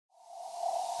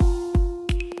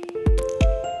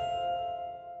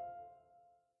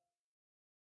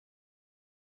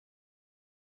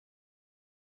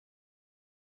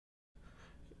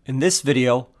In this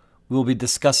video, we will be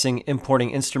discussing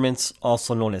importing instruments,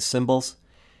 also known as symbols.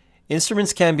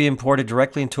 Instruments can be imported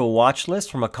directly into a watch list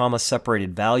from a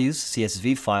comma-separated values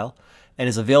CSV file and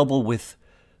is available with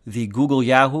the Google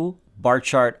Yahoo,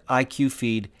 Barchart,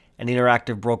 IQFeed, and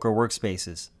interactive broker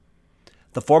workspaces.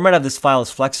 The format of this file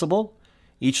is flexible.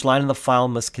 Each line in the file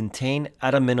must contain,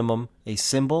 at a minimum, a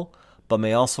symbol, but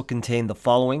may also contain the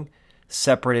following,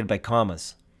 separated by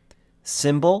commas: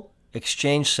 symbol,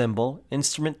 exchange symbol,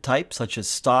 instrument type such as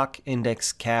stock,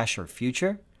 index, cash, or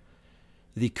future,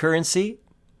 the currency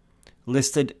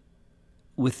listed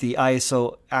with the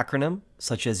ISO acronym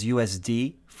such as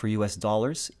USD for US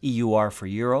dollars, EUR for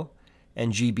euro,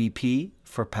 and GBP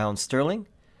for pound sterling,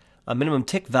 a minimum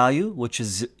tick value, which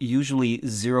is usually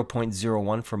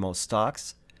 0.01 for most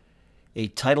stocks, a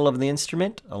title of the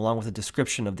instrument along with a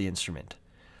description of the instrument.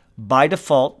 By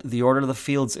default, the order of the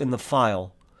fields in the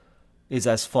file is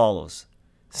as follows: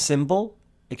 symbol,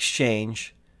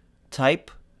 exchange, type,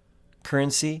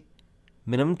 currency,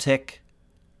 minimum tick,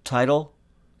 title,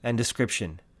 and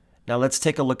description. Now let's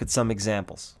take a look at some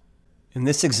examples. In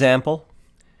this example,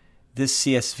 this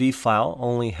CSV file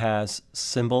only has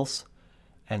symbols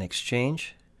and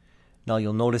exchange. Now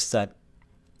you'll notice that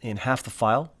in half the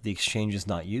file, the exchange is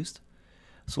not used.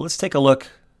 So let's take a look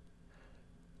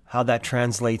how that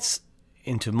translates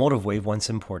into MotiveWave once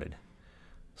imported.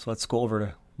 So let's go over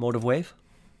to MotiveWave.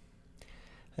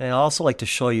 And I'd also like to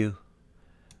show you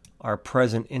our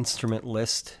present instrument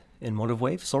list in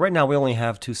MotiveWave. So right now we only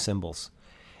have two symbols.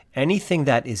 Anything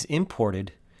that is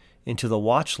imported into the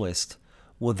watch list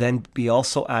will then be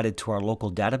also added to our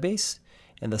local database,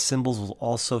 and the symbols will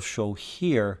also show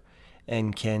here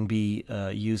and can be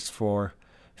used for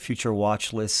future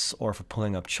watch lists or for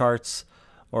pulling up charts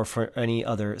or for any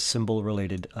other symbol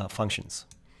related functions.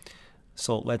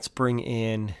 So let's bring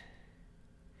in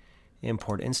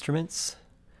import instruments.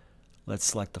 Let's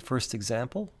select the first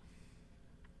example.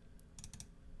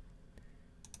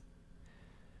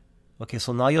 Okay,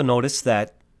 so now you'll notice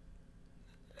that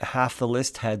half the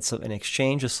list had an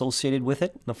exchange associated with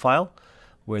it in the file,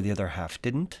 where the other half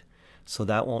didn't. So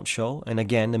that won't show. And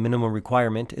again, the minimum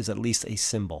requirement is at least a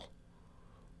symbol.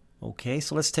 Okay,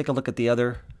 so let's take a look at the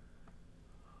other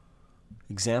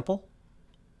example.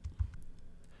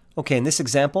 Okay, in this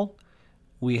example,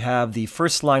 we have the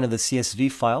first line of the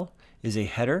CSV file is a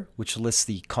header which lists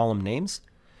the column names.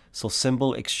 So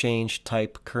symbol, exchange,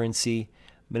 type, currency,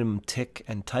 minimum tick,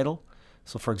 and title.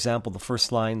 So for example, the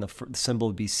first line, the symbol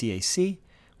would be CAC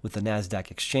with the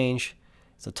NASDAQ exchange.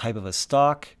 It's a type of a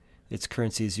stock. Its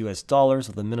currency is US dollars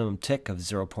with a minimum tick of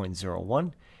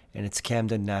 0.01, and it's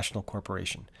Camden National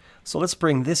Corporation. So let's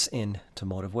bring this in to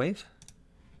MotiveWave.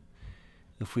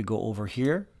 If we go over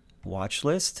here, watch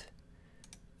list,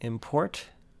 import,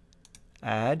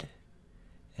 add,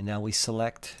 and now we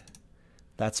select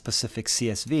that specific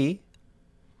CSV,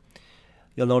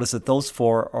 you'll notice that those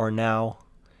four are now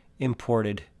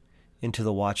imported into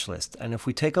the watch list. And if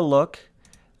we take a look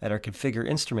at our configure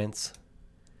instruments,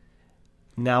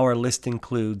 now our list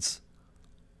includes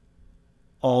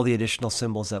all the additional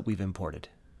symbols that we've imported.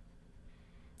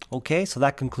 Okay, so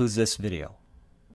that concludes this video.